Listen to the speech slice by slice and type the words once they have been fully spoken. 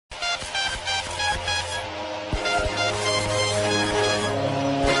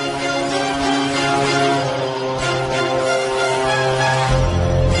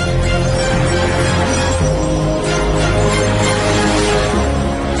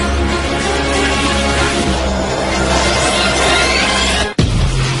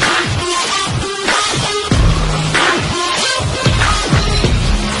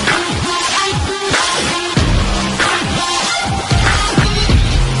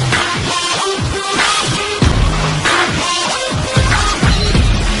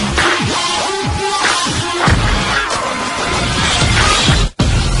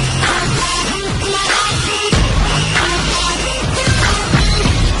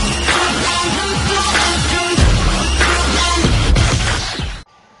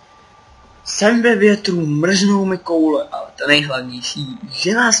Jsem ve větru, mrznou mi koule, ale to nejhlavnější,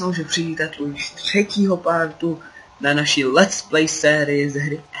 že vás můžu přivítat už třetího partu na naší Let's Play sérii z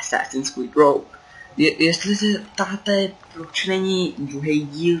hry Assassin's Creed Rogue. Jestli se ptáte, proč není druhý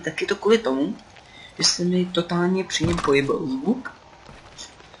díl, tak je to kvůli tomu, že se mi totálně při něm pojebil zvuk.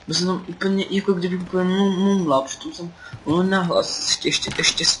 Byl jsem tam úplně, jako kdyby úplně mumla, přitom jsem mluvil nahlas,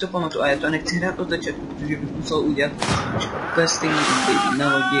 ještě si to pamatuju, a já to nechci hrát od začátku, protože bych musel udělat úplně stejný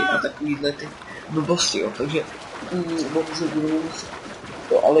na lodi a takovýhle ty blbosti, jo, takže bohužel budu muset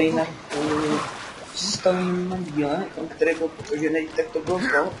to, ale jinak co se stalo na díle, který byl potožený, tak to bylo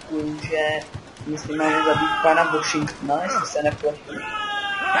to, že myslím, máme zabít pana Washingtona, jestli se nepletu.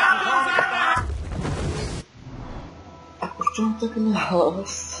 A proč mám tak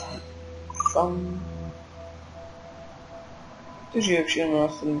nahlas? Sam... Takže je všechno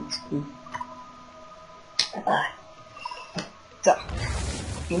na sluníčku. Tak.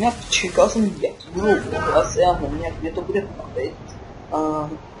 Jinak čekal jsem, jak budou ohlasy a hlavně, jak mě to bude bavit. A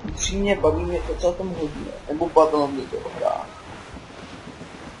upřímně baví mě to celkem hodně. Nebo bavilo mě to hrát.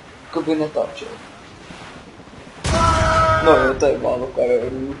 Jakoby natáčel. No jo, to je málo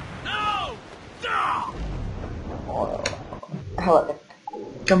kariérů. Hele,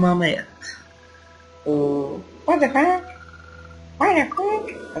 kam máme jet? What the heck?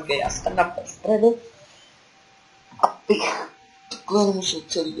 Ok, já se tam dám středu. Abych takhle nemusel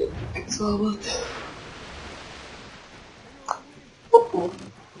celý den kecávat.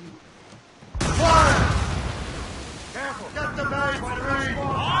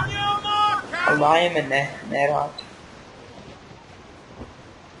 Ale májeme ne rád.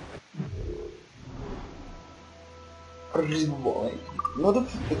 Rybovoly. No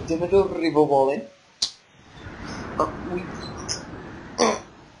dobře, tak jdeme do rybovoly. A uvidíte.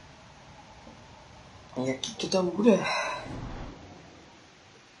 Jaký to tam bude?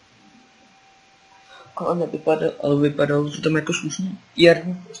 Ale vypadalo to tam jako slušný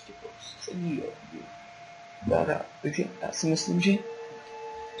jarní prostě prostředí, jo. Takže já si myslím, že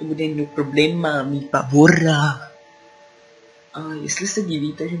to bude no problema, mý pavora. A jestli se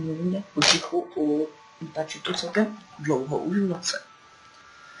divíte, že mluvím nějak potichu, takže to celkem dlouho už v noce.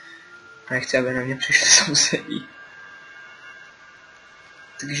 A nechci, aby na mě přišli sousedí.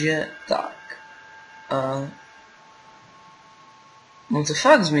 Takže tak. On se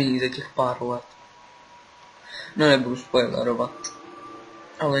fakt změní za těch pár let. No nebudu spoilerovat.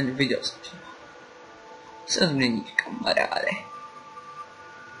 Ale viděl jsem, že se změní, kamaráde.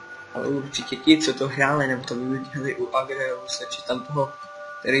 Ale určitě ti, co to hráli, nebo to viděli u Agreuse, či tam toho,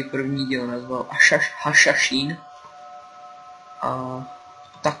 který první díl nazval Hašašín. A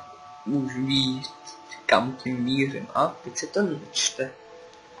tak už ví, kam tím mířím. A teď se to nečte.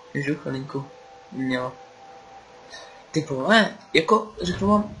 Ježu, chvilinku měla. Ty vole, jako řeknu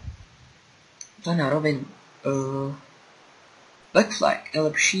vám to na rovinu. Black Flag je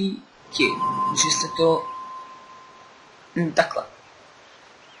lepší tím, že se to takhle.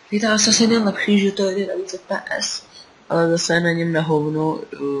 Je to asi nejlepší, že to jde na více FPS, ale zase na něm na hovno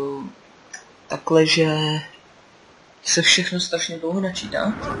takhle, že se všechno strašně dlouho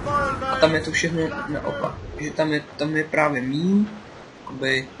načítá a tam je to všechno naopak, že tam je právě míň,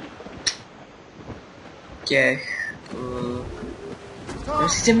 jakoby těch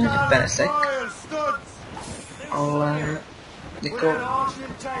sice méně FPSek, ale jako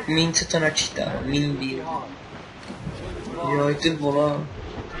míň se to načítá, míň díl. Joj, ty vole.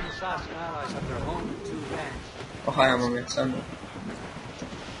 Aha, já mám jet sem.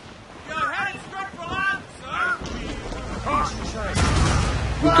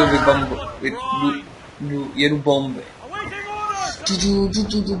 Budu jedu bomby.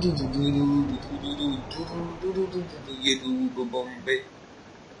 Jedu do bomby.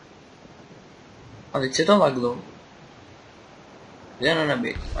 A teď se to laglo. Je na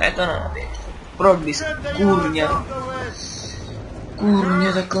nabít. A je to na nabít. Proč bys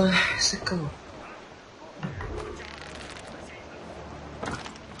kurně takhle sekalo.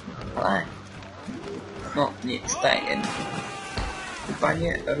 Ale no nic, to je jedno.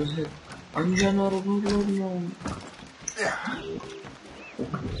 Úplně ani žádnou rovnou.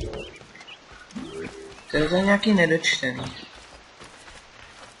 To je to nějaký nedočtený.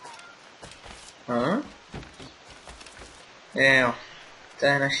 Jo, to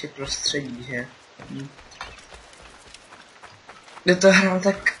je naše prostředí, že? Kdo to hrál,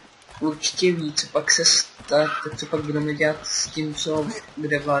 tak určitě ví, co pak se stane, co pak budeme dělat s tím,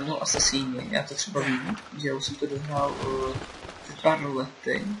 kde vládnou asasíni. Já to třeba vím, že já už jsem to dohrál před pár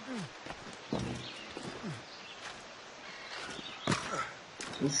lety.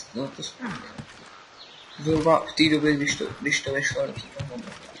 No to zhruba v té době, když to vyšlo do té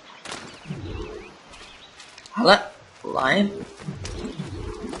Hele, Lime.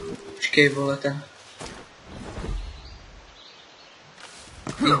 Počkej, vole, ten.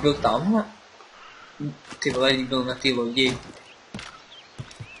 Když byl tamhle. Ty vole, když byl na té lodi.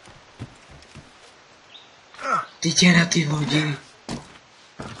 Ty tě na ty lodi.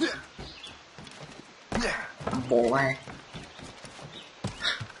 Vole.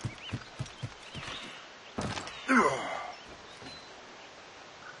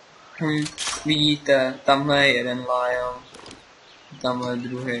 Vidíte, tamhle je jeden lion, tamhle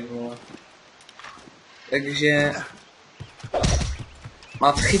druhý, vole. Takže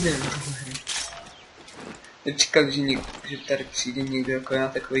má chyby na hry. Nečekal, že tady přijde někdo jako já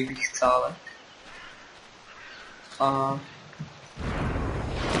takových chcálek. A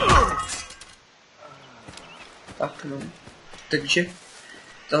tak no. Takže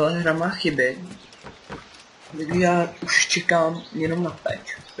tahle hra má chyby. Takže já už čekám jenom na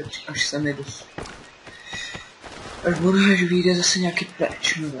patch, až se mi dost. Až vyjde zase nějaký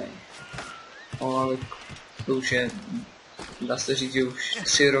patch nový. No ale to už je, dá se říct, že už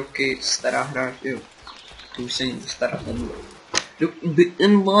 3 roky stará hra, jo. To už se někdo stará nebude. By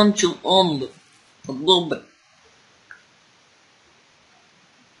invančil on. To dobré.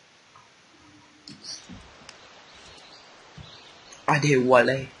 Ade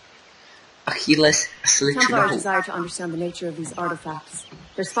wale. Achilles Templars desire to understand the nature of these artifacts.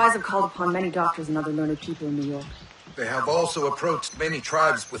 Their spies have called upon many doctors and other learned people in New York. They have also approached many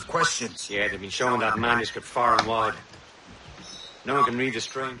tribes with questions. Yeah, they've been showing that manuscript far and wide. No one can read the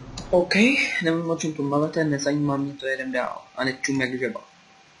string. OK, nevím o čem pomalete, nezajímá mě to, jedem dál. A nečum jak žeba.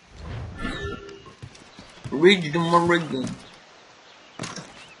 Reach the Meridian.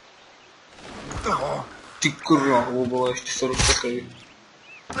 Ty krávo, vole, ještě se roztekli.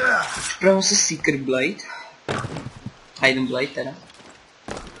 Připravím se Secret Blade. Hidden Blade teda.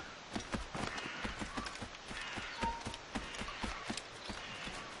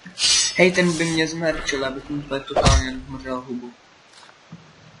 Hej, ten by mě zmerčil, abych mu úplně totálně zmrzal hubu.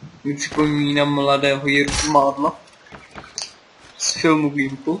 Mi připomíná mladého Jirku Mádla z filmu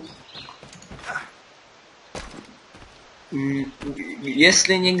Gimplu.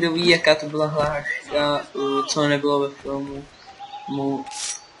 Jestli někdo ví, jaká to byla hláška, co nebylo ve filmu,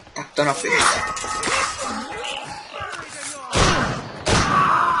 tak to napište.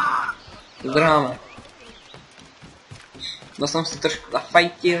 Zdráme. No jsem se trošku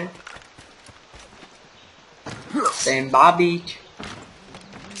zafajtil. Jsem bábíč.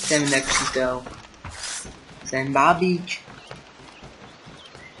 Jsem nepřítel. Jsem bábíč.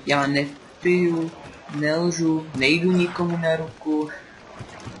 Já nepiju, nelžu, nejdu nikomu na ruku.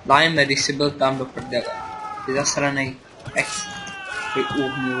 Lime, když jsi byl tam do prdele. Ty zasranej ex. Ty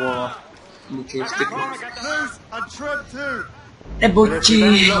uhnilo. Nebo ti,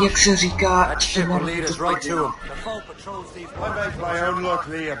 jak se říká, a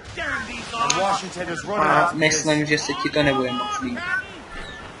myslím, že se ti to nebude moc líbit.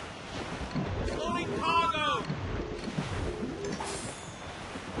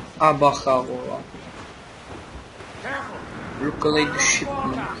 A bacha, vola. Locate the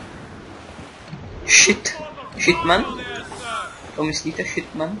shipment. Shitman? To myslíte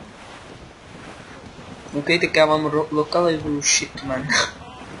shitman? OK, tak já vám lokalizuju shitman.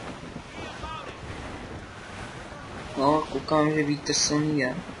 No, koukám, že víte, co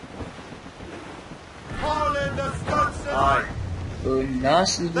je.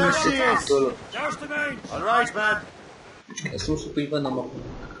 Nás lidí se to. Počkej, já se musím podívat na mapu.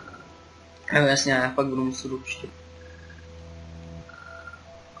 Jo, jasně, já pak budu muset určitě.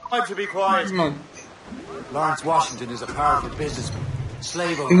 No. Lawrence Washington is a powerful businessman.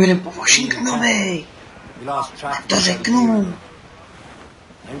 Slave owner. Jdeme po Washingtonovi. We lost track. To řeknu.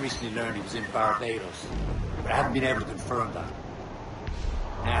 I recently learned he was in Barbados, but I haven't been able to confirm that.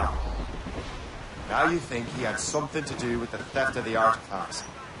 Now you think he had something to do with the theft of the artifacts,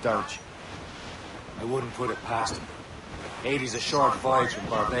 don't you? I wouldn't put it past him. 80's a short voyage from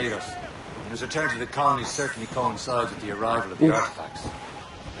Barbados, and his return to the colonies certainly coincides with the arrival of the artifacts.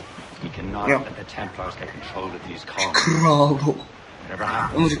 He cannot let the Templars get control of these colonies. Krávo. Whatever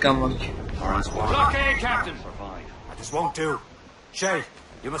happens, Tomu říkám malič. Lawrence Washington. Blockade, Captain! Survive. This won't do. Shay,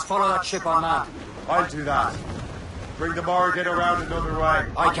 you must follow that ship on land. I'll do that. Bring the Morrigan around another way.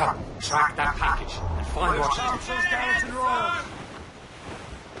 I can track that package and find Washington.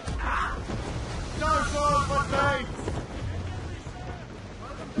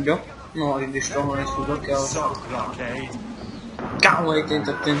 Jo? No, i když toho nejsou taky, ale... Kámo,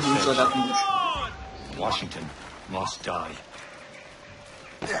 tak ten tím se dát může. Washington must die.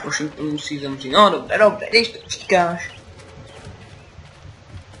 Washington musí zemřít. No dobře, když to říkáš.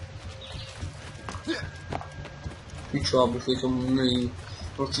 pičo, aby se tomu nejí.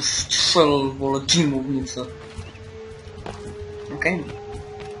 Prostě střelil, vole, dýmovnice. OK.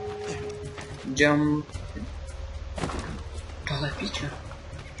 Jump. Tohle piče.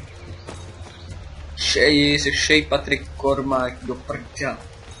 Šej Patrik Kormák do prča.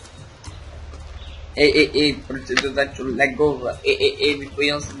 Proč se to začalo lagovat?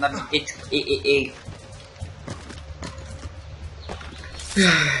 Vypojil jsem na výtečku,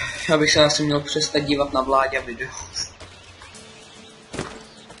 Já bych se asi měl přestat dívat na Vláďa video.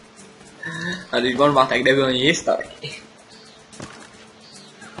 A když on má tak debilní historky.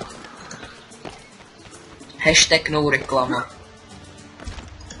 Hashtag no reklama.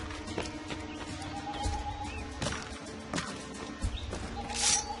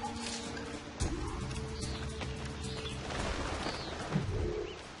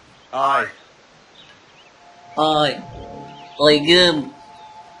 Aye. Hi. Play game.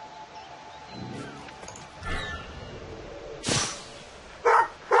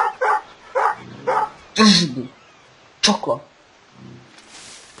 Čokla.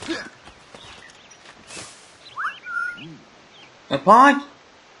 No pojď.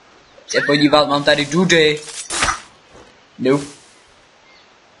 Se podívat, mám tady dudy. No.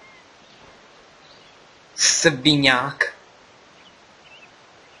 Sviňák.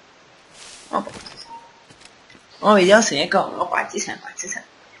 No, viděl jsi někoho, no pojď si sem.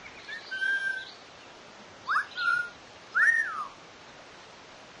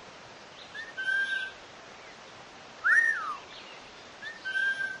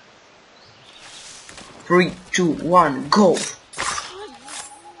 3, 2, 1, go!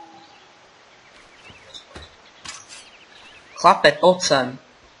 Chlape, pojď sem.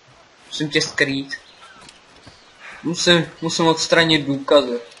 Musím tě skrýt. Musím odstranit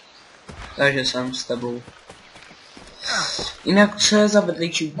důkazy. Takže jsem s tebou. Jinak co je za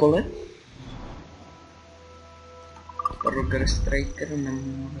vedlejší úkoly? Progress Striker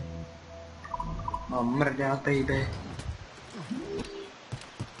nemůže. Mám mrdá, baby.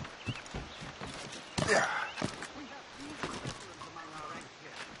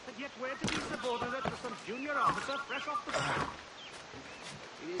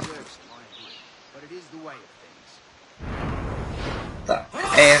 Tak,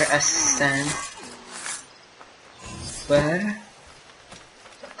 Air Ascent. Super.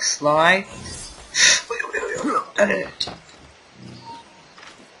 Tak, slide. Tady.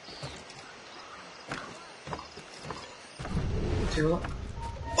 Jo.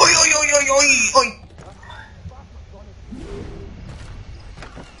 Oj.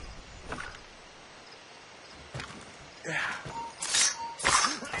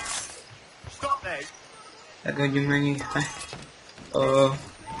 Tak hodím na ní.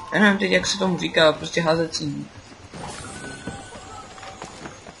 Já nevím teď, jak se tomu říká, prostě házecí.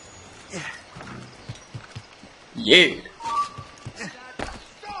 Je.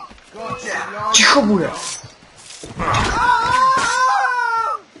 Ticho bude.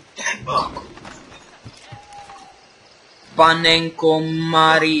 Panenko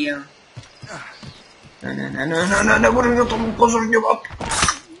Maria. Ne, nebudu na tom upozorňovat.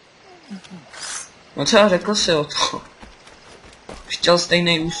 No co, řekl si o to. Chtěl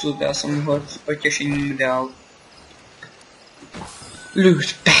stejný úsud, já jsem ho s potěšením dal.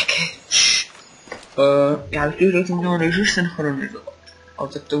 Loot package. Já bych řekl, že jsem toho nejvíc synchronizovat. Ale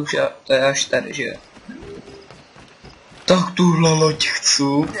tak to už to je až tady, že jo. Tak tuhle loď chci.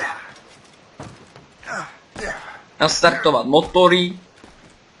 Nastartovat motory.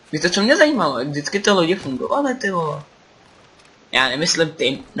 Víte, co mě zajímalo, jak vždycky ty lodě fungovaly, ty vole. Já nemyslím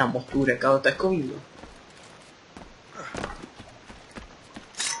ty na motorek, ale takový.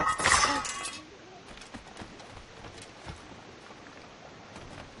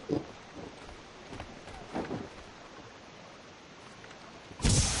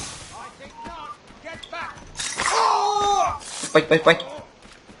 Pojď.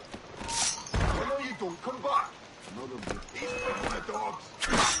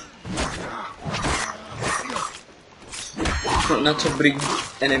 Not to bring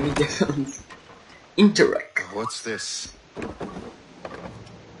enemy defense. Interact. What's this?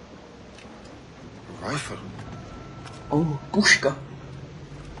 Rifle. Oh, puška.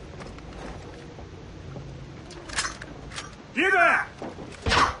 You there!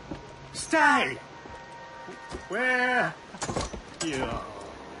 Stay! Where? You are.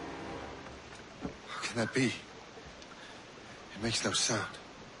 How can that be? It makes no sound.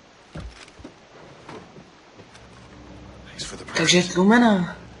 Thanks for the Takže present.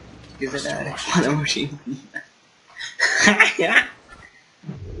 tlumena. Zadárek, pane Washingtona.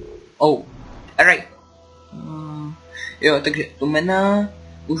 Oh, alright. Jo, takže tlumena.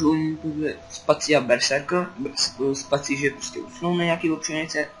 už umím spací a berserker, spací, že prostě usnou na nějaký občaný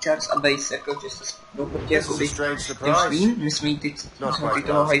čas a berserker, že se spou proti jakoby těm svým, my jsme jí teď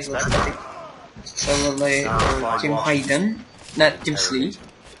toho hajzla, co tady střelili tím hajdem, ne, tím slí,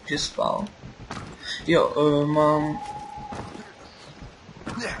 že spal. Jo, mám...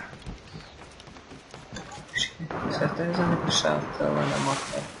 Co to je za nepřátelé na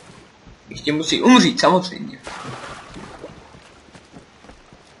mapě? Ještě musí umřít, samozřejmě.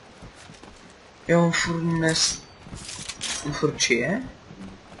 Jo, furt čije?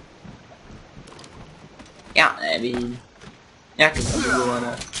 Já nevím. Nějaký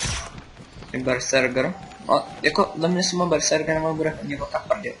zabudované. Berserker. No, jako za mě jsem berserker, nebo bude hodně velká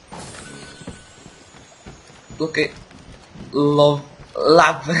prdě. Luky.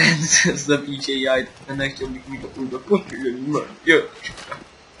 Lavrence zapíče, já nechtěl bych mít takovou dopočet, jo.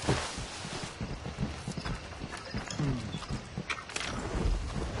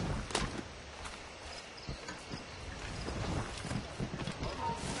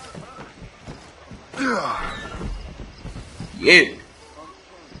 Je.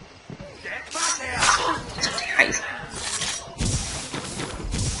 Co ty hajzle?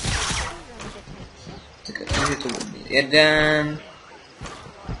 Tak takže to bude jeden.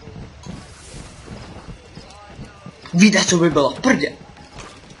 Víte, co by bylo v prdě?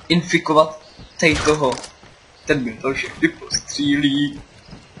 Infikovat tady toho. Ten mi to všechny postřílí.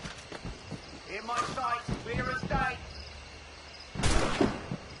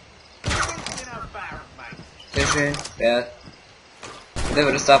 Takže 5.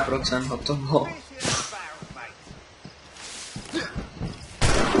 90% hotovo.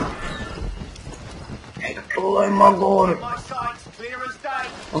 Hej, tohle je magor.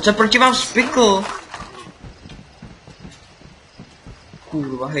 On se proti vám spikl.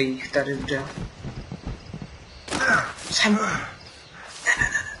 Kurva, hej, jich tady jde. Sem.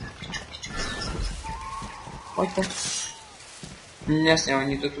 Pojďte. Jasně,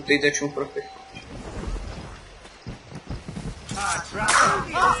 oni to tu teď začnou profikovat.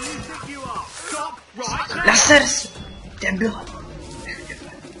 Na srdci! Debila!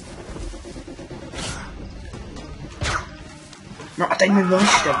 No a teď mi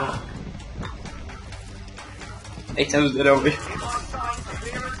vylište, bo. Teď jsem zdravý.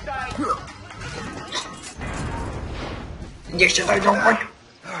 Ještě tady jdou, pojď!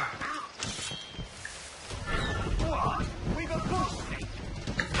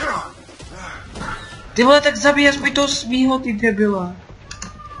 Ty vole, tak zabij aspoň toho svýho, ty debila.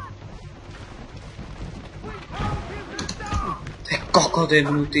 To je kokot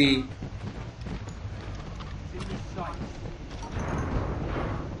jebnutý.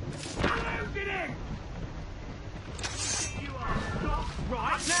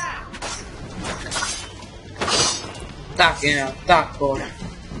 Tak jinak, tak pojď.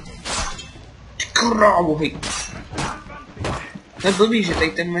 Ty krávu, hej. To je blbý, že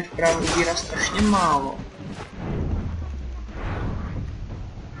tady ten meč právě ubírá strašně málo.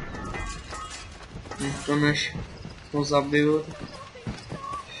 To než ho zabiju.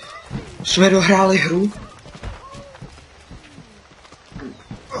 Jsme dohráli hru.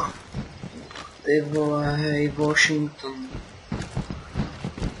 Ty vole, hej, Washington.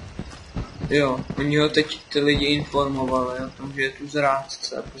 Jo, oni ho teď ty lidi informovali o tom, že je tu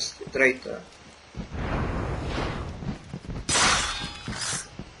zrádce, prostě traitor.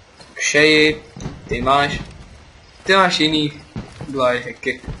 Šeji, ty máš jiný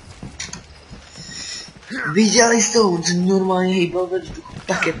dlažeky. Viděli jste, on se normálně hýbal ve vzduchu,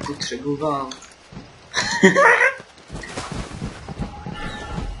 tak je potřeboval.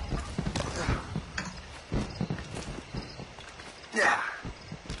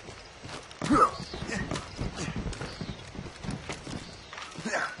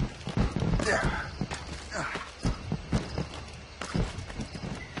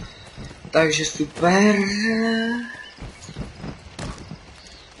 Takže super.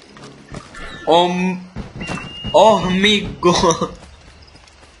 Oh my god.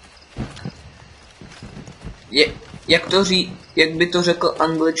 Jak by to řekl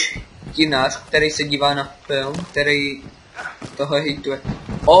angličtinář, který se dívá na film, který toho hejtuje.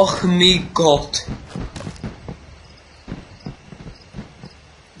 Oh my god.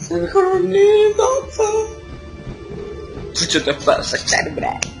 Co to je fakt, to je dobré.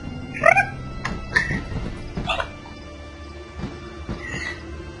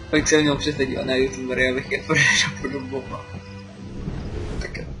 Pak jsem měl přestat dívat na YouTubery, abych je podoboval.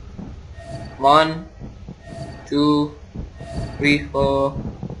 Tak jo. 1, 2, 3, 4.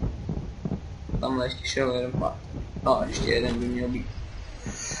 Tamhle ještě šel jeden pár. No, ještě jeden by měl být.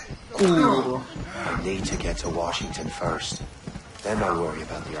 Cool. I need to get to Washington first. Then I'll worry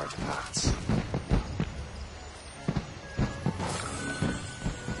about the artifacts.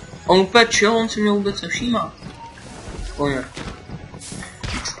 On úplně chill, on si mě vůbec nevšímá. Sponě.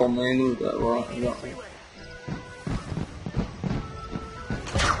 Vzpomenu, to je vole.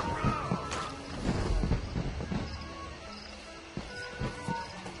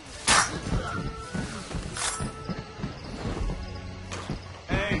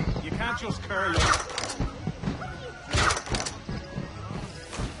 Hey, you can't just curl up.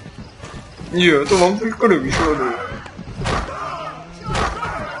 Jo, to mám trošku do východu.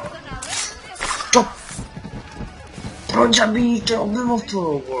 Stop! Proč zabíjíte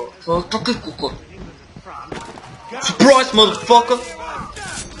obyvatel, to je taky kukot. Surprise, motherfucker!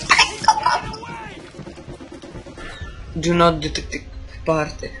 Do not detect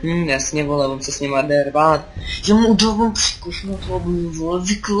party. Jasně, vole, on se s nima jde rvát. Já mu dávám příkuš na to, aby vole,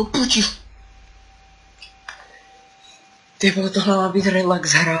 vyklopočíš. Ty vole, tohle má být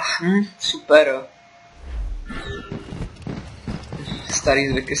relax hra. Super. Starý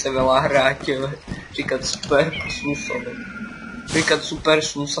zvyky se velá hrát, jo. Říkat super snusa. Říkat super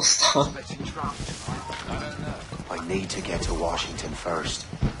snusa stát. I need to get to Washington first.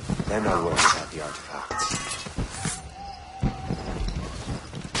 Then I'll worry about the artifacts.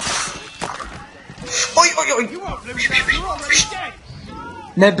 Oj.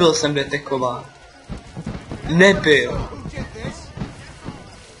 Nebyl jsem detekován. Nebyl.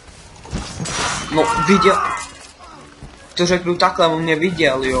 No, viděl. To řeknu takhle, on mě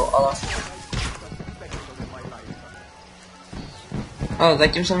viděl, jo, ale... Ale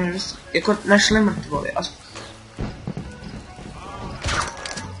zatím jsem jako našli mrtvoly.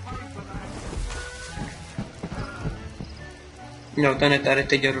 No, ten je tady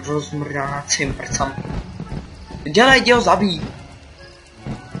teď rozmrdácím prcam. Dělej, ho zabij.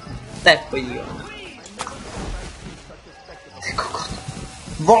 To je podíl. Ty kokot.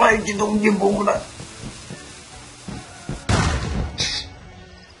 Volej, ti to mě bouhne.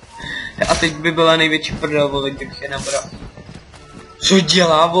 A teď by byla největší prdel, vole, kdybych je nabral. Co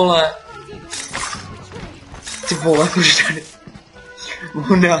dělá, vole? Ty vole, už tady.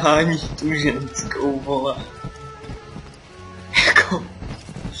 On nahání tu ženskou, vole. Jako...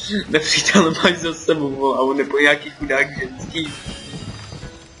 Nepřítel máš za sebou, vole, a on nebo nějaký chudák ženský.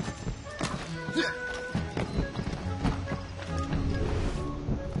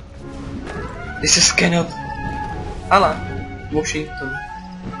 Jde se skenat. Ale, Washington.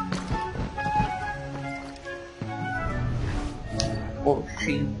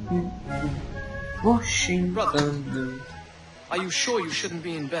 Washington. Are you sure you shouldn't be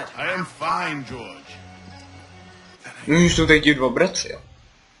in bed? I am fine, George. Jsou tady ti dva bratři, jo.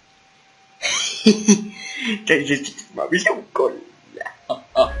 Takže ti to mám za úkol.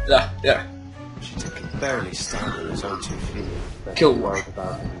 She could barely stand on his own 2 feet. Kill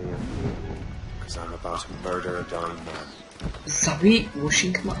Because I'm about to murder a dying man. Zabij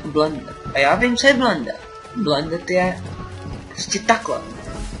Washingtona Blender. A já vím, co je Blender. Blender je prostě takhle.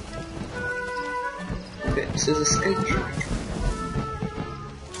 Kde se zaskrytíš?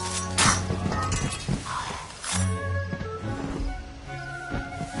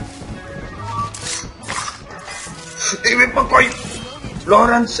 Ty vypokoj!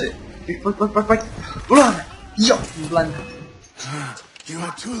 Lorenci! Pojď! Ulane! Jo! Blender. You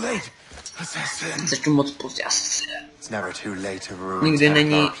are too late, assassin. Začnu moc pozdě, asi. It's never too late to ruin Nikdy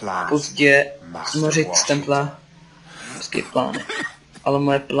není plans. pozdě zmařit stempla prostě plány. Ale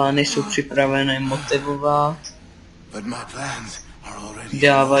moje plány jsou připravené motivovat, But my plans are already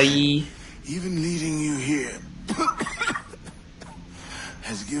dávají even leading you here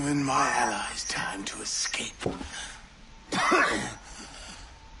has given my allies time to escape.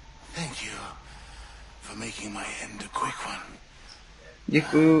 Thank you for making my end a quick one.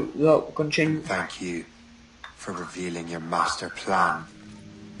 Děkuju za ukončení. Thank you for revealing your master plan,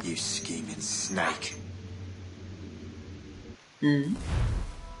 you scheming snake.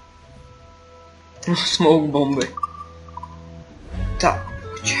 Smoke bomby. Tak.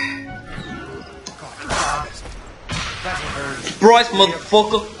 Surprise,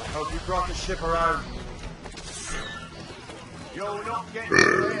 motherfucker! Hope you brought the ship around. You're not getting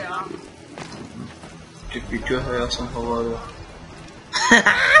there. Ty piče, já jsem hovoril.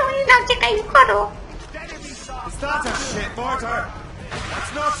 Is that a shit, Porter?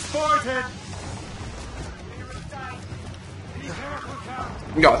 That's not sported.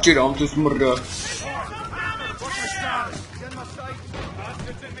 Já ti dám, tu smrde.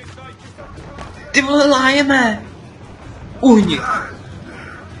 Ty vole, lájeme! Uhni!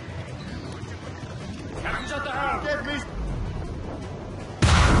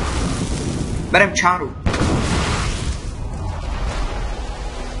 Berem čáru.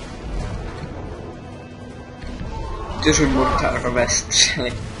 4 mortárové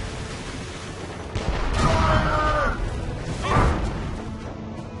střely.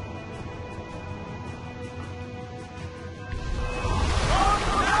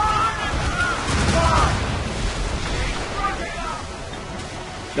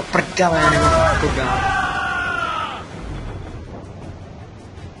 Do prdele, nebo to dá.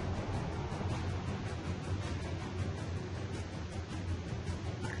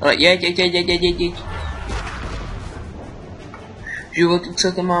 Ale jeď. Životu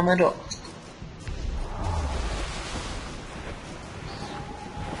co to máme dost.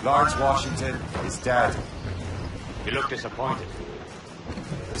 Lawrence Washington is dead. You look disappointed.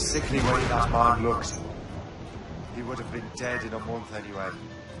 The sickly way that man looks. He would have been dead in a month anyway.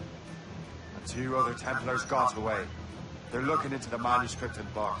 And 2 other Templars got away. They're looking into the manuscript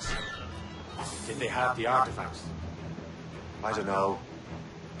and box. Did they have the artifacts? I don't know.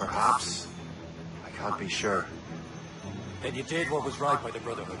 Perhaps. I can't be sure. Then you did what was right by the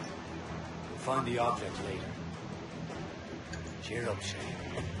Brotherhood. We'll find the object later. Cheer up, Shane.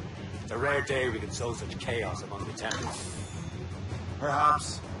 It's a rare day we can sow such chaos among the Templars.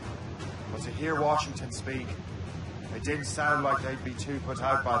 Perhaps. But to hear Washington speak, it didn't sound like they'd be too put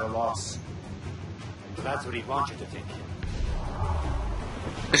out by the loss. But that's what he'd want you to think.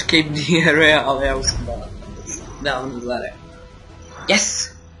 Escape the area, ale já už jsem dávno zvládne.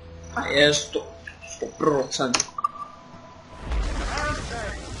 Yes! A je 100%.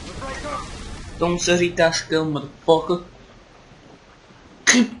 Tomu se říká skill, motherfucker.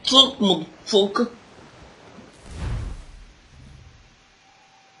 Keep up, motherfucker.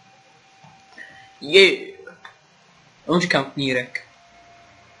 Yeah. On říkám knírek.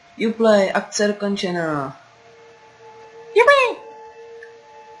 Uplay, akce dokončená. Jupi!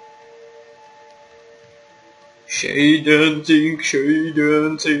 Shade dancing.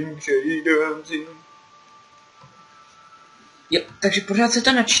 Jo, takže pořád se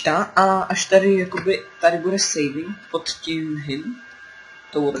to načítá a až tady jakoby, tady bude saving pod tím him,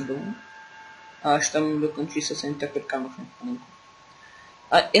 tou redou. A až tam dokončí se sem tak kámoš na panenku.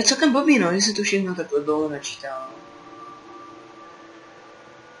 A je celkem blbý, no, že se to všechno takhle dlouho načítá.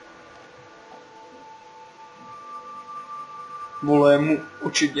 Vole, mu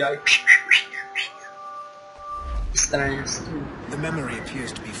oči dělají. The memory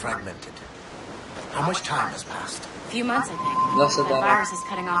appears to be fragmented. How much time has passed? A few months, I think. Zase The dává. virus is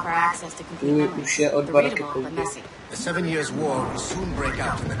cutting off our access to complete memories. Už je o The 2 roky readable, but později. messy. The 7 Years' War will soon break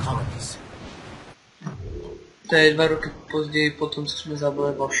out in the colonies. To je 2 roky později, potom co jsme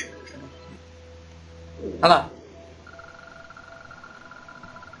zabili Washingtona. Hele.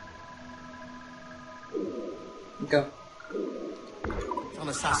 Go. It's on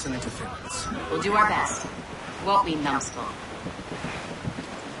assassin interference. We'll do our best. Won't we, numbskull?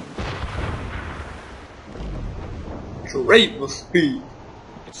 Great must be.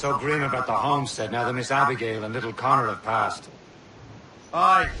 It's so grim about the homestead now that Miss Abigail and little Connor have passed.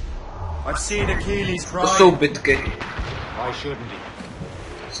 Aye. I've seen Achilles To cry. jsou bitky. Why shouldn't he?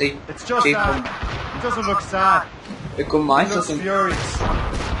 Sej, It's just that he doesn't look sad. jako He máš looks celkem, furious.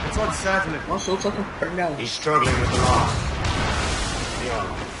 It's unsettling. no jsou celkem prdele. He's struggling with the loss.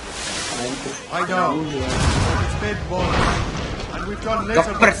 I know. It's been months. And we've done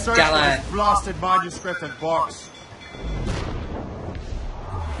little but search for prdele. this blasted manuscript and box.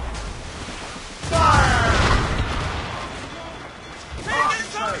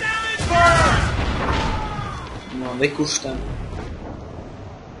 No, vykuř ten.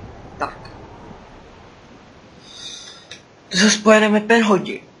 Tak. To se spojeneme 5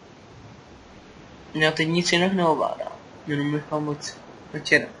 hodin. Já teď nic jinak neovládám. Jenom nechám moc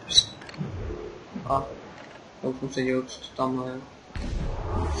večera. A já jsem se dělal, co to tamhle je.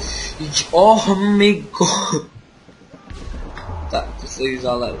 Oh my god. Tak, to se jí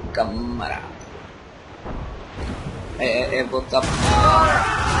zalil, kamarád. What's up?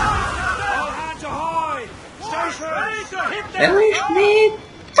 Eliš mi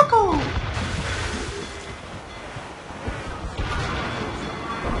tako.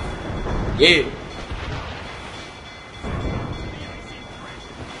 Yeah.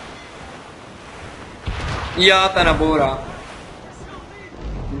 Já ta naboura.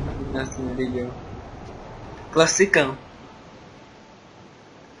 Já jsem neviděl. Klasika.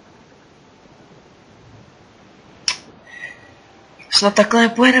 Snad takhle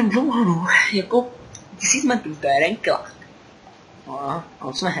pojedem dlouho, no. Jako 1000 metrů, to je renklák. No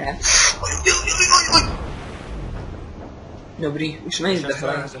a jsme hra. Dobrý, už jsme jí Chester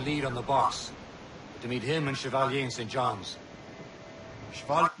zdrhli. has a lead on the box. To meet him and Chevalier in St. John's.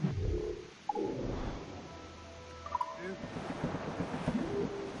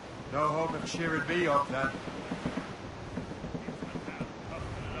 No hope of cheering me up then.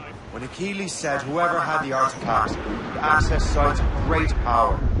 When Achilles said whoever had the artifact would access sites of great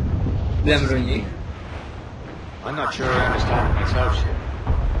power. Jdem do ní. I'm not sure I understand it myself, shit. We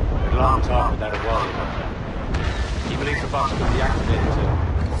had a long talk with that at Wally about that. He believes the box could be activated to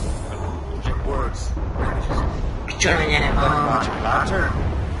project words, images. Like a magic lantern.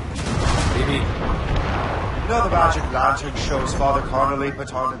 What do you mean? You know the magic lantern shows Father Connolly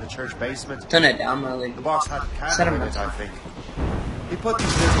put on in the church basement? Turn it down, Molly. The box had a candle in it, I think. He put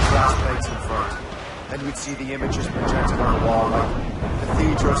these little glass plates in front. Then we'd see the images projected on the wall like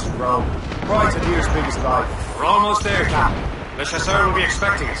cathedrals in Rome. Right and ears big as life. We're almost there, Captain. Le Chasseur will be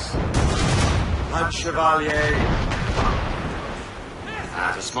expecting us. And Chevalier.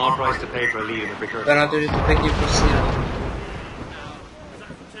 It's a small price to pay for a lead in the precursor. Però tu ti pegni così.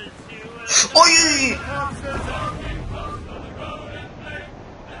 Oj!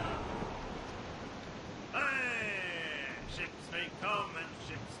 Ships may come and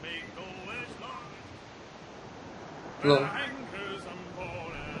ships may go as long Lol. anchors on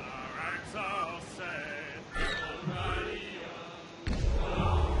board and our racks are set.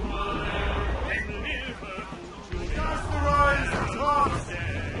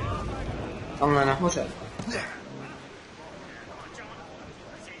 Tamhle nahoře.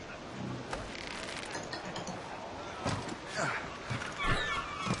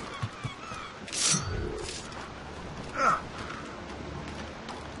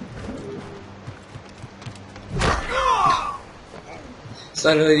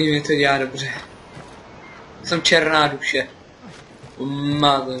 Sledování mi to dělá dobře. Jsem černá duše.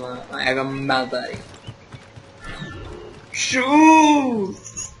 Madma, jako malbary. Shoot!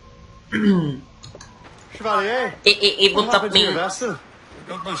 Chevalier, It what won't stop happened to your me. vessel?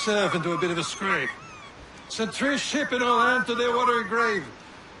 Got myself into a bit of a scrape. Sent 3 ships in all hand to their watery grave.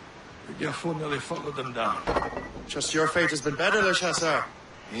 The Gaffo nearly followed them down. Just your fate has been better, Le Chasseur.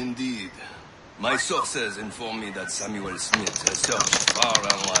 Indeed. My sources inform me that Samuel Smith has searched far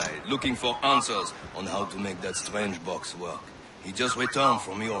and wide, looking for answers on how to make that strange box work. He just returned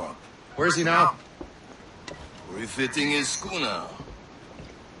from Europe, Where is he now? refitting his schooner.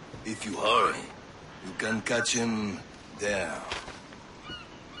 If you hurry, you can catch him there.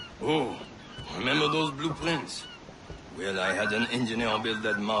 Oh, remember those blueprints? Well, I had an engineer build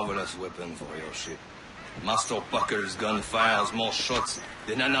that marvelous weapon for your ship. Master Pucker's gun fires more shots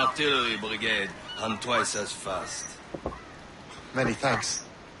than an artillery brigade, and twice as fast. Many thanks.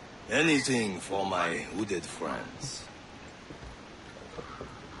 Anything for my wounded friends.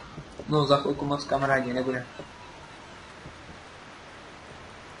 No, za chvilku moc kamarádi nebude.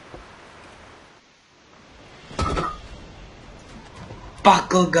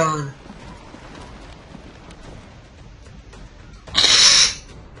 Buckle gun.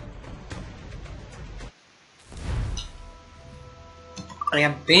 Ale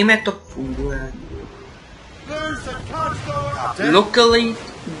já vím, jak to funguje. Luckily,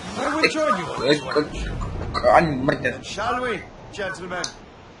 mrdev. Shall we, gentlemen?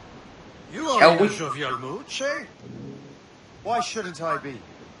 You Shall are we? in a jovial mood, Shay? Why shouldn't I be?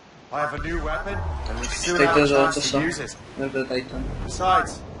 I have a new weapon, and we soon Teď have to a za chance to to co? use it. Nebude tady to.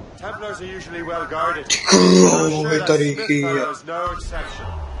 Besides, Templars are usually well guarded. Krávo, I'm sure that tady Smith chýje. fellow is no exception.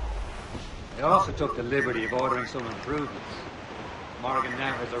 They also took the liberty of ordering some improvements. Morgan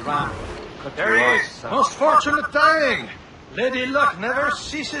now has a ramp. Cut There he is! Most fortunate dying! Lady Luck never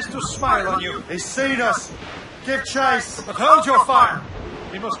ceases to smile on you. He's seen us. Give chase. But hold your fire!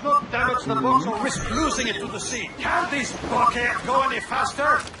 We must not damage the box or risk losing it to the sea. Can't these blockades go any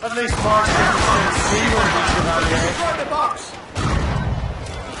faster? At least Mark didn't send seaworthy, Chevalier. Destroy the box!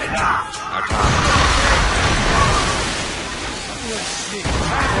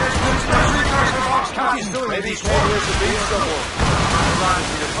 Maybe he's warriors of being somewhere.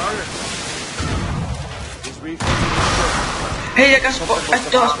 He's refitting his ship. Hej, jak ať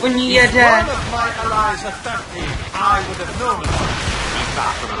to aspoň jede. One of my allies attacked me. I would have known it. He's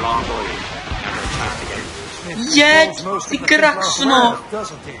back from a long voyage. Never a chance to get him. Jeď, ty kraksno.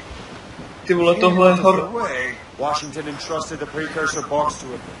 Doesn't he? Ty vole, tohle je hor... Away. Washington entrusted the precursor box to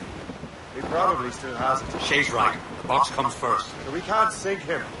him. He probably still has it. Shay's right. The box comes first. But we can't sink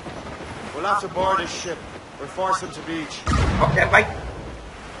him. We'll have to board his ship or force him to beach. Okay, bye.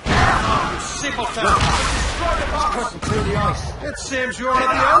 Simpleton! Destroy the box! Cutting through the ice. It seems you're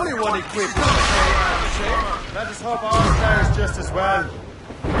not the only one equipped. Let us hope all stars just as well.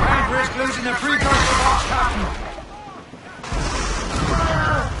 Can't risk losing the precursor box, Captain.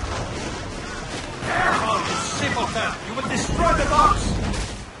 Careful, you simpleton! You will destroy the box!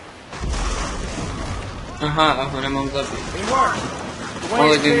 Aha, ho nemám zabít. It worked.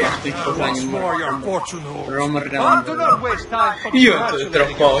 Ale vím, aspoň pořádně romrdám. Jo, to je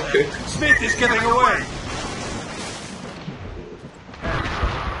trapáček. Smith is getting away.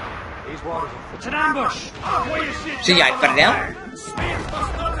 It's an ambush. Si dělaj prdel?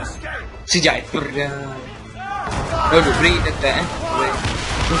 Si dělaj prdel. No dobrý, tak to je.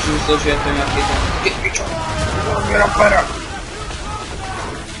 Můžu to, že je to nějaký ten... Ty pičo.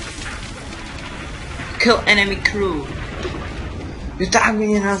 Kill enemy crew. Jo tak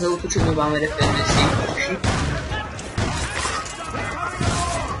mě nás zautočit, my máme defensi.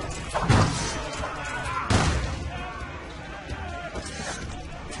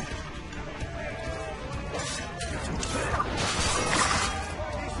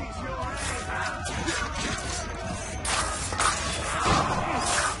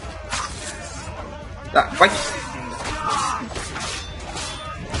 Tak, pojď.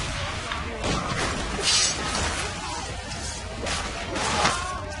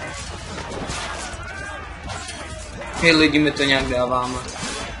 My lidi mi to nějak dáváme.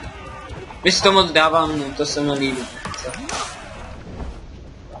 My si to moc dáváme, no, to se mi líbí. Co?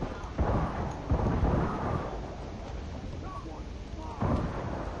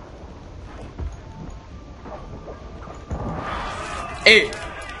 Ej!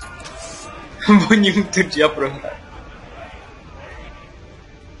 Oni útočí a prohráli.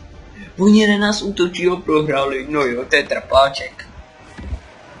 Oni na nás útočí a prohráli. No jo, to je trapáček.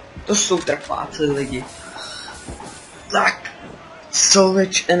 To jsou trapáci lidi. Tak.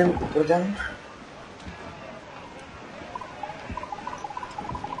 Salvage enemy prodám.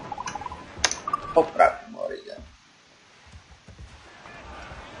 Opravdu, Morida.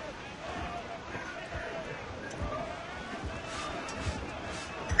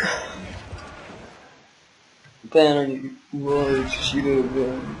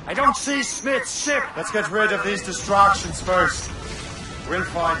 I don't see Smith's ship. Let's get rid of these distractions first. We'll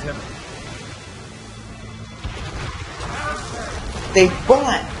find him. Ty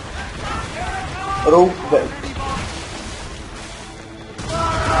vole! Roupej.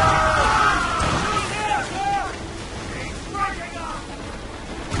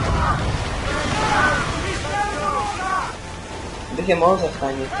 Bych je mohl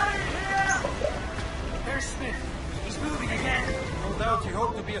zachránit.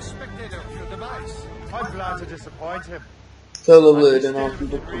 I'm glad to disappoint him. Tohle byl 11.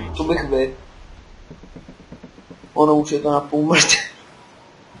 To bych vy. Ono už je to na půl mrtě.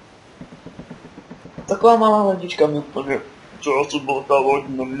 Taková malá lodička mi úplně... Co asi byla ta loď,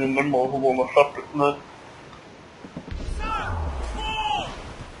 na mě nemohu, ona šapitne.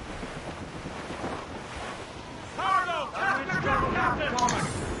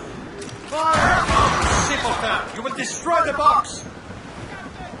 Simpleton, you will destroy the box.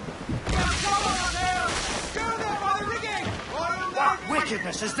 What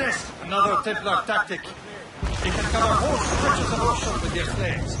wickedness is this? Another Templar tactic. They can cover whole stretches of ocean with their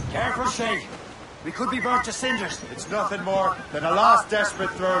flames. Careful, Shay. We could be burnt to cinders. It's nothing more than a last desperate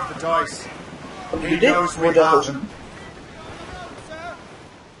throw of the dice. He knows we have him.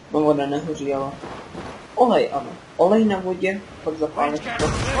 No voda nehoří, ale... Olej, ano. Olej na vodě, pak zapálit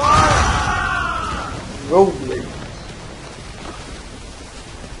to. Roadblade.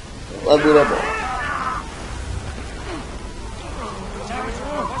 Tohle bude bol.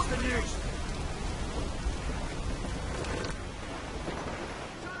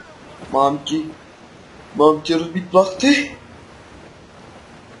 Mám ti rozbít plachty?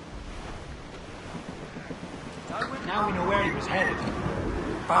 Now we know where he was headed.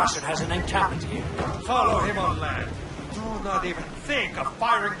 Bastard has an encampment here. Follow him on land. Do not even think of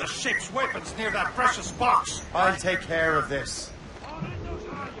firing the ship's weapons near that precious box. I'll take care of this.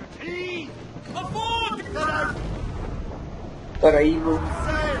 Paraíbu.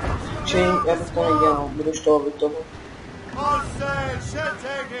 Chain, já bych to nedělal, budeš toho vytovat. All sail, shall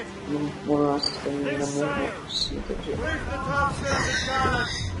take it. No, nás to nemůžu, takže... Brief the topsails and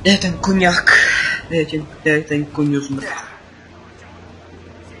gallants. Je ten koněk. Je ten koně zmrt.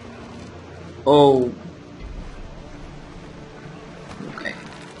 Oh. Okay.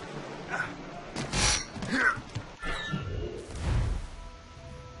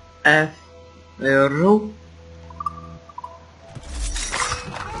 F. Ru.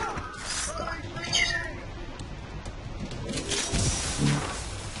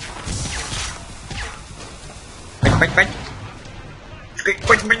 Pojď.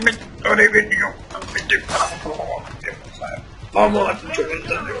 Pojď. Odejvět, jo. Mám volat, člověk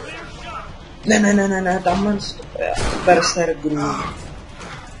tady. Ne, tamhle je berserkru.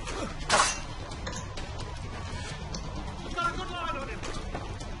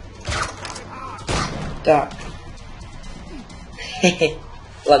 Tak. Hehe,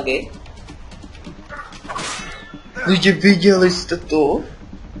 lagy. Viděli jste to?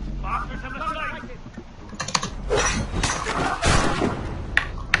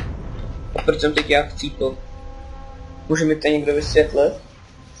 Proč jsem teď jak chcípl? Může mi to někdo vysvětlit?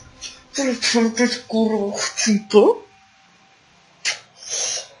 Proč jsem teď kurva chcípl?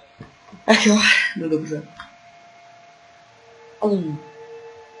 Ach jo, no dobře. Ale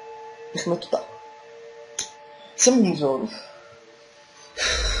jsme to tak. Jsem můžel.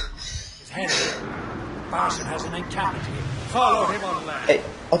 Hej,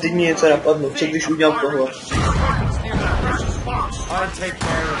 a teď mi něco napadlo, co když udělám tohle?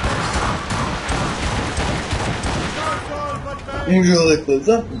 Můžu ho takhle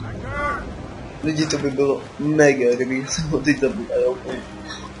zabít. Lidi, to by bylo mega, kdyby jsem ho teď zabil, ale ok.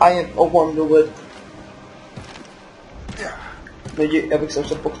 I am a wonder. Lidi, já bych se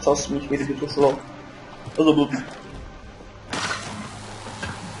pochcel smích, kdyby to šlo. To bylo blbý.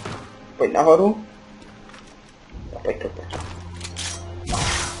 Pojď nahoru. A pojď.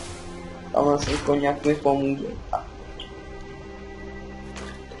 Tamhle se jako nějak mi pomůže.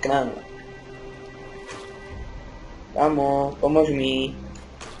 Tak ne. Kámo, pomož mi.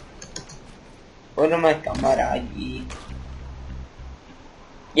 Pojďme kamarádi.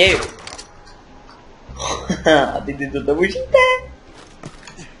 Jeju. A ty to můžete?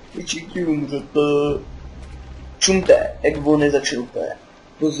 Všichni umřete. Čumte, jak on nezačal úplně.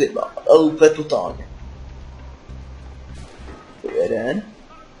 Do ziba, ale úplně totálně. Jeden.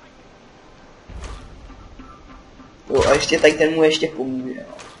 Jo, a ještě tady ten mu ještě pomůže.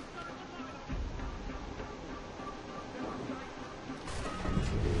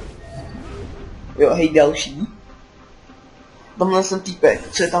 Jo, hej, další. Tamhle jsem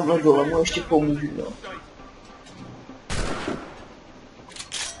týpek, co je tamhle dole, mu ještě pomůžu, no.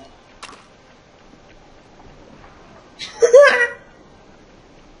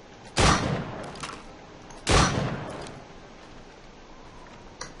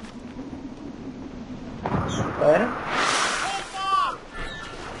 Super.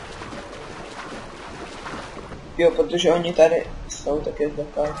 Jo, protože oni tady jsou také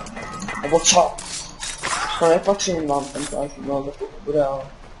zakázat. Nebo co? To nepatřím vám ten pláž, no to bude,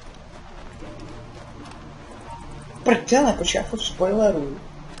 ale... Prdele, proč já furt spoileruju?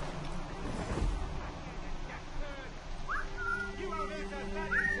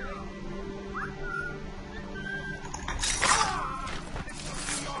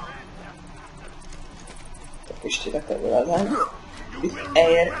 Tak ještě takhle vylezem. With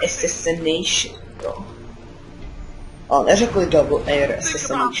air assassination, jo. Ale neřekli double air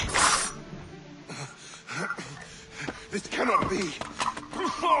assassination. This cannot be.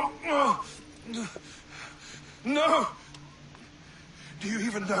 No! Do you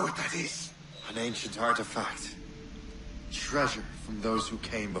even know what that is? An ancient artifact. Treasure from those who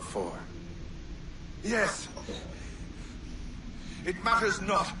came before. Yes. It matters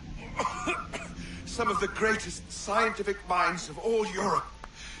not. Some of the greatest scientific minds of all Europe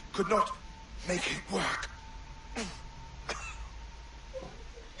could not make it work.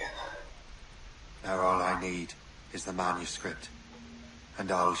 Now all I need is the manuscript,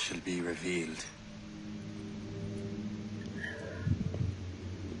 and all shall be revealed.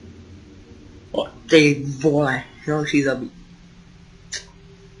 O ty vole, další zabít.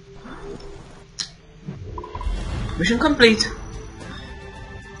 Mission complete.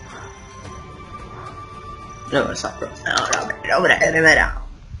 Dobré, sakro. No, dobré, jdeme dál.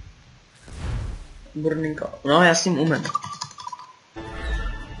 Burninko. No, já s tím umím.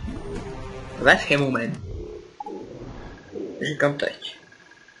 Ve umím. Říkám teď.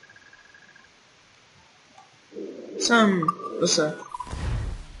 Sam, zase.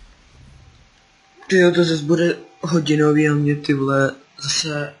 Tyjo, to zase bude hodinový a mě ty vole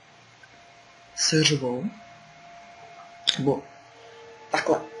zase se řvou. Bo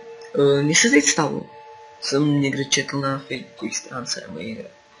takhle. Mně se teď stalo. Jsem někde četl na facebookové stránce nebo někde.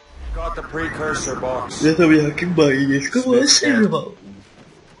 Je to nějaký bajděčko, vole se řval.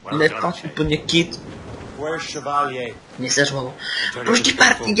 Nepad úplně kit. Mně se řvalo. Proč ty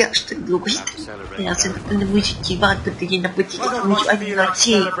party děláš tak dlouho? Já se to nemůžu dívat, protože na počítač můžu ani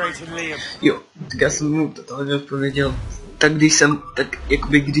noci. Jo, tak já jsem mu totálně odpověděl. Tak když jsem, tak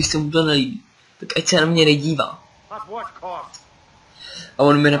jakoby když se mu to nelíbí, tak ať se na mě nedívá. A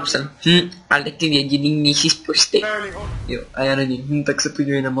on mi napsal, ale ty jediný nejsi z pošty. Jo, a já na něj, tak se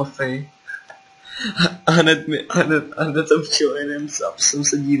podívej na mafii. A hned jsem včel jeden sub, jsem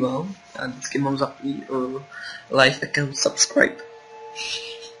se díval. Já vždycky mám zaplý live account subscribe.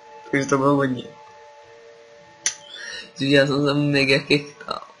 Takže to bylo hodně. Takže já jsem se mega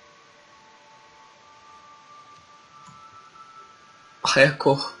kechtal. A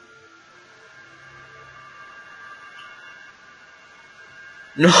jako...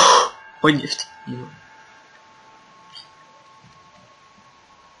 No, hodně vtipný, no.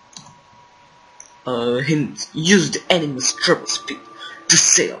 Hint, use the enemy's travel speed to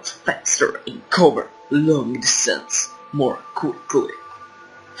sail faster and cover long distance more quickly.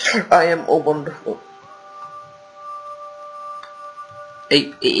 I am a wonderful.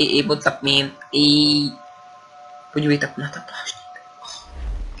 Hey, what's up, man? Hey, podívej tak na ta pláštík.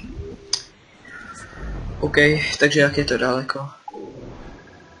 OK, takže jak je to daleko?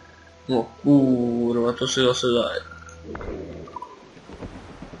 No kurva, to si zase zajet.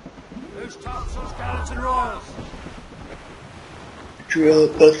 Čuje,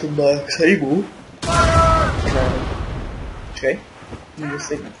 ta jsem má jak sejmu. Ne. Čekaj. Může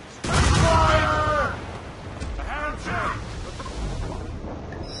sejmu.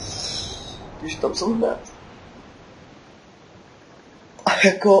 Když tam jsou hned. A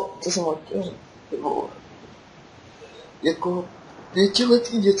jako, co jsem chtěl říct, jako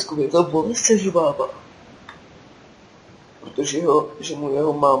 5letý děcko je to bolest sežváva. Protože mu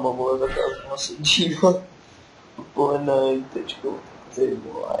jeho máma zakázala se dívat polenej tečkou,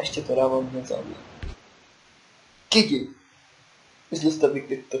 a ještě to dávám na závěr. Kiki! Jestli jste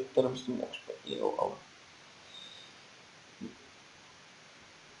vy, tak to nemyslím nějak špatně, jo, ale...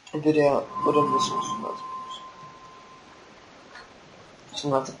 Videa bude 18.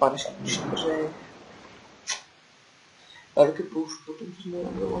 1854. A taky použiju potom, co jsme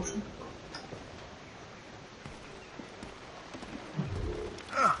nedošli.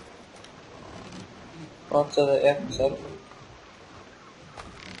 A celé jak psal.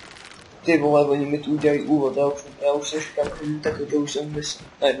 Ty vole, oni mi tu udělají úvod, já už se špatný, tak to už jsem myslel.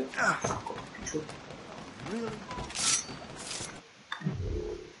 Nejdu.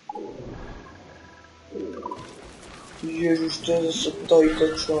 Ježiš, to je zase tady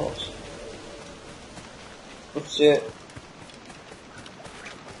ta část. Prostě...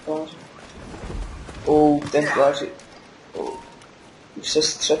 templáři. Už se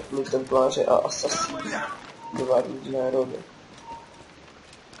střetli templáři a asasíni. Dva různé rody.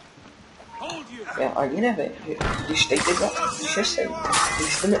 Já ani nevím, že když teď ty dva šesej,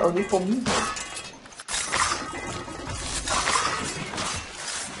 když to mi oni pomínají.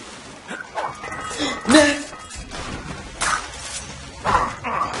 Ne!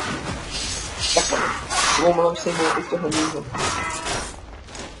 Omlouvám se mu i toho nízho.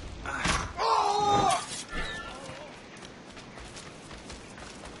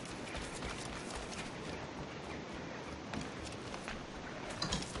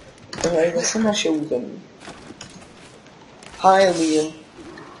 Tohle je zase naše území. Hi, Liam.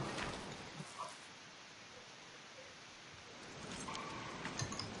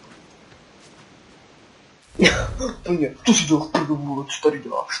 Pojď, to si dělal v prvním, co tady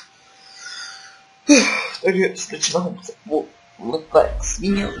děláš. Takže slečna Homce letá jak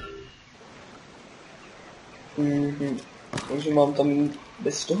svíně. Takže mám tam jít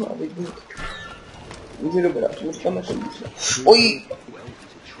bez toho a teď budu. Už je dobrá, to říkám jako více. Oj!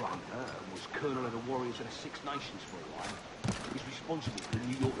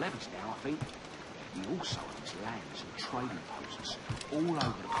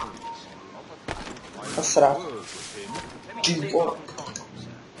 A srát. Ty vole.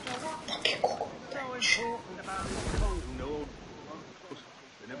 Tak jako.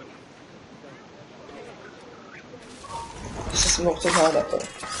 Se s mnou chce hádat, to.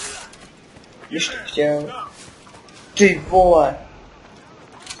 Když to chtěl. Ty vole.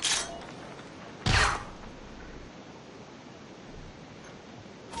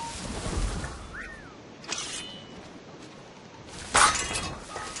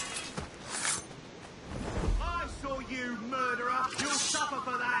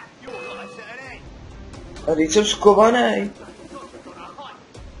 A teď jsem skovaný.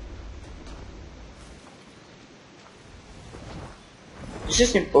 Co si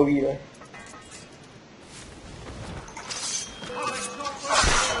s ním povíde?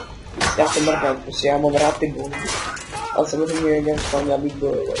 Já to mrdám, prostě já mám rád ty bomby. Ale samozřejmě nedělám s vámi, abych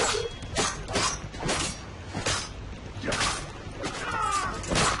bojoval.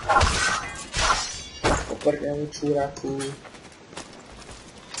 Poprdám čůráků.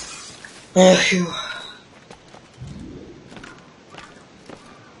 Ach jo.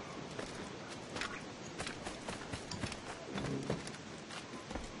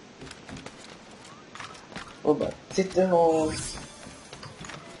 Cíte ho.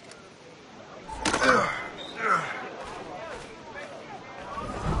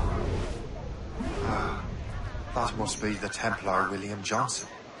 That must be the Templar William Johnson.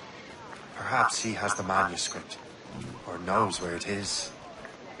 Perhaps he has the manuscript. or knows where it is.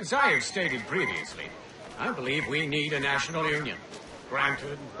 As I have stated previously, I believe we need a national union,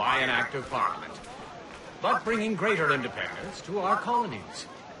 granted by an act of parliament, but bringing greater independence to our colonies.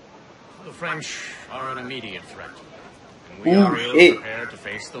 The French are an immediate threat, and we are ill prepared to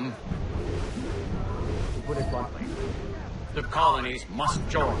face them. To put it bluntly, the colonies must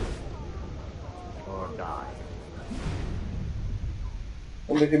join or die.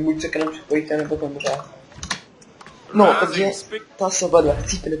 Takže buď se k nám připojíte, nebo tam dát. No, takže ta se oba dva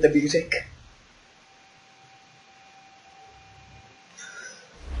chcípnete, bych řekl.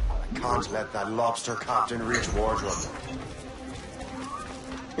 I can't let that lobster captain reach wardrobe.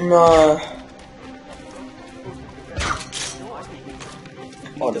 No.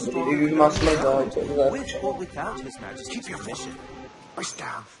 O, dobrý, když má smrdá, to je zajímavé. Keep your mission. Voice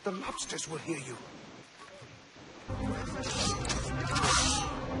down. The lobsters will hear you.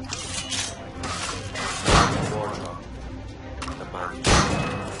 Wardrobe. The man.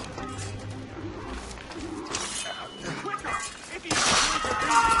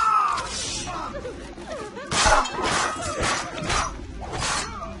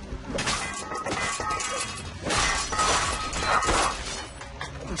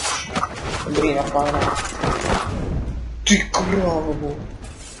 Dobrý napána. Ty krávo.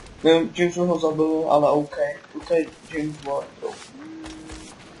 Nevím, čím jsem ho zabil, ale OK. To je James Wardrobe.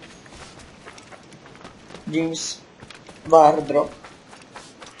 James Wardrobe.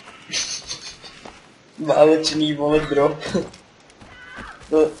 Válečný wardrobe.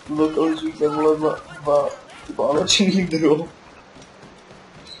 To lokalizujte vole válečný drop.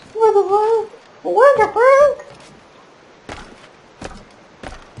 What the fuck? What the fuck?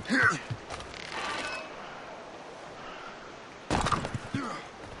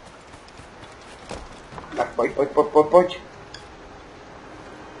 Tak pojď.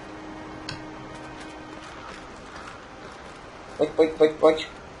 Pojď.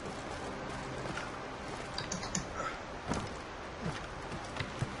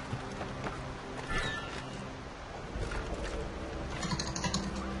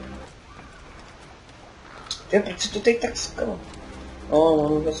 Proč se to teď tak skoro?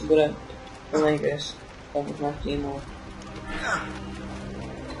 No, zase bude plnej věc. Tak možná tím, ale...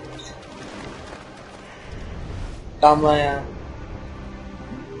 Tamhle je.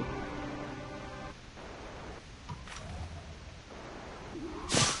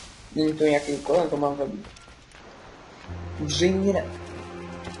 Není to nějakým kolem, to mám zabít. Zřejmě ne.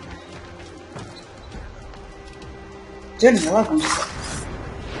 Ty nelaguj se.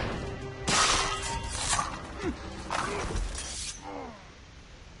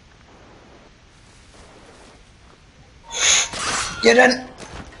 Jeden!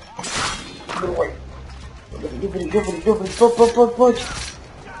 Dobrý, pojď!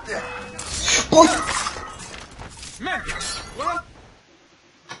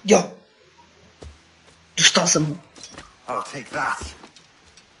 Jo! Dostal jsem ho. I'll take that,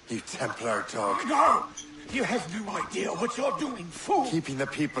 you Templar dog. No! You have no idea what you're doing, fool! Keeping the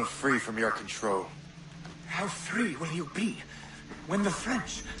people free from your control. How free will you be when the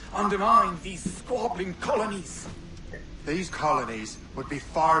French undermine these squabbling colonies? These colonies would be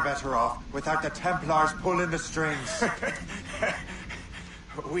far better off without the Templars pulling the strings.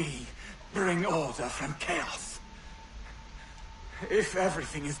 We bring order from chaos. If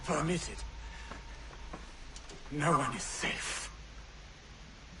everything is permitted, no one is safe.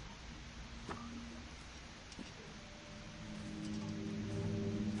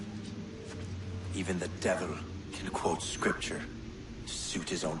 Even the devil can quote scripture to suit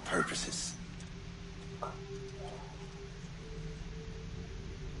his own purposes.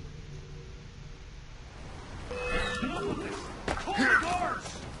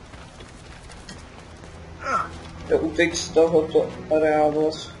 To utek z tohoto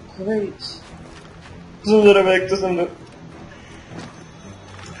areálu schvejc. Co to jak to jsem do...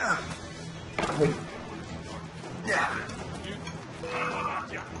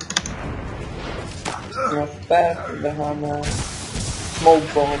 No vpět, beháme.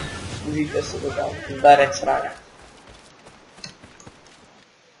 Smoke bomb. Můžete si to dát. Darec ráda.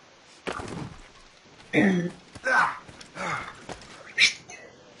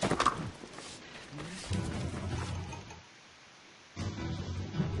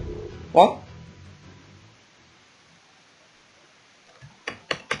 What?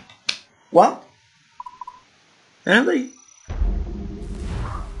 What? Anybody?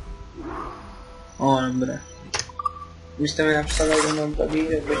 Dobré. Vy jste mi napsali, že mám tady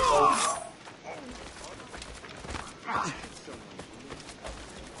vypal.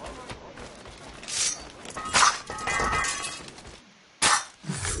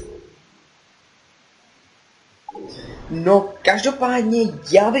 No, každopádně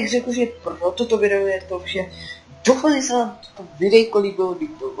já bych řekl, že pro toto video je to vše. Doufám, že se vám toto videjko líbilo,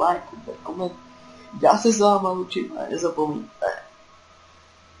 dejte like, koment. Já se s váma učím a nezapomeňte.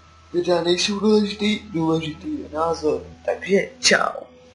 Teda nejsou důležitý je názor, takže čau.